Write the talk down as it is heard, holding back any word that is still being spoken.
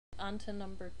on to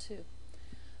number 2.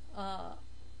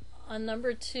 On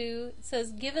number 2, it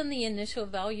says, given the initial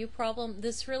value problem,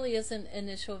 this really isn't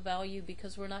initial value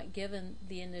because we're not given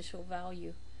the initial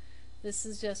value. This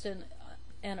is just an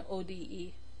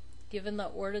ODE, given the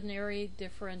ordinary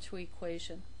differential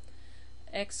equation.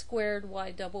 X squared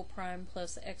y double prime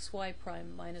plus xy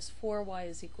prime minus 4y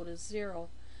is equal to 0.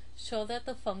 Show that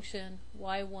the function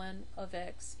y1 of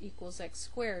x equals x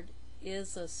squared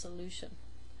is a solution.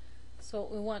 So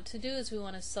what we want to do is we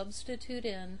want to substitute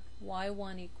in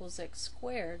y1 equals x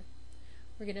squared.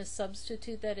 We're going to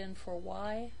substitute that in for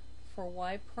y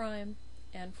prime,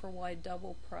 and for y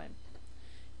double prime.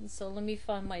 And so let me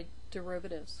find my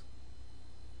derivatives.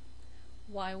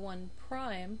 y1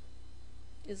 prime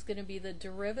is going to be the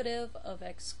derivative of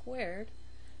x squared.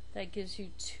 That gives you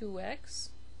 2x.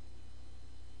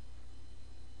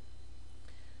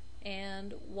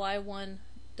 And y1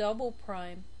 double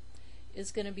prime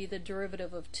is going to be the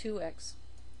derivative of 2x,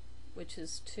 which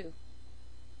is 2.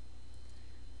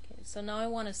 Okay, so now I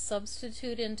want to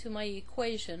substitute into my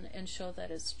equation and show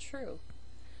that it's true.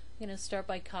 I'm going to start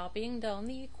by copying down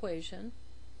the equation,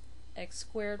 x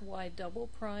squared y double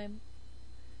prime.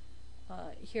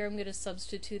 Here I'm going to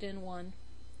substitute in 1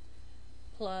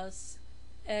 plus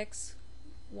x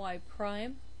y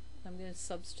prime. I'm going to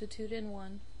substitute in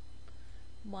 1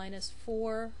 minus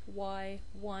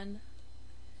 4y1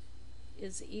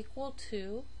 is equal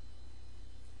to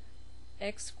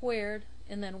x squared,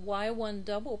 and then y1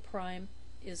 double prime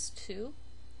is 2,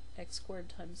 x squared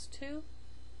times 2,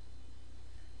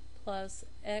 plus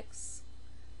x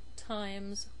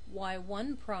times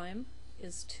y1 prime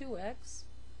is 2x,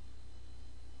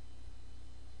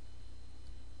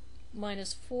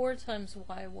 minus 4 times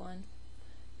y1,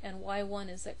 and y1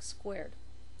 is x squared.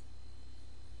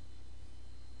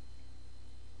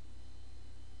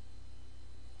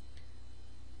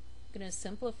 I'm going to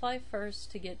simplify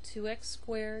first to get 2x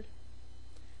squared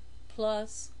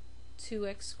plus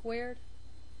 2x squared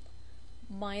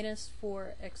minus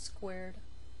 4x squared.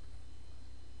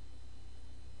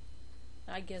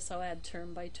 I guess I'll add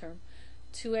term by term.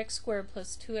 2x squared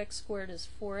plus 2x squared is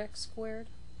 4x squared.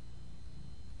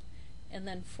 And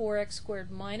then 4x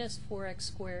squared minus 4x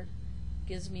squared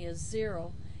gives me a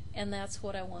 0. And that's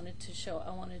what I wanted to show.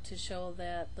 I wanted to show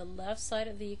that the left side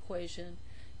of the equation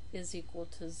is equal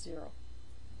to 0.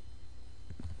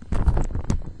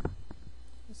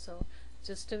 So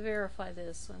just to verify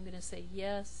this, I'm going to say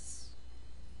yes,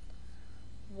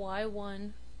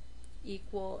 y1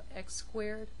 equal x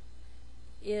squared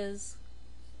is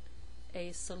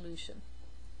a solution.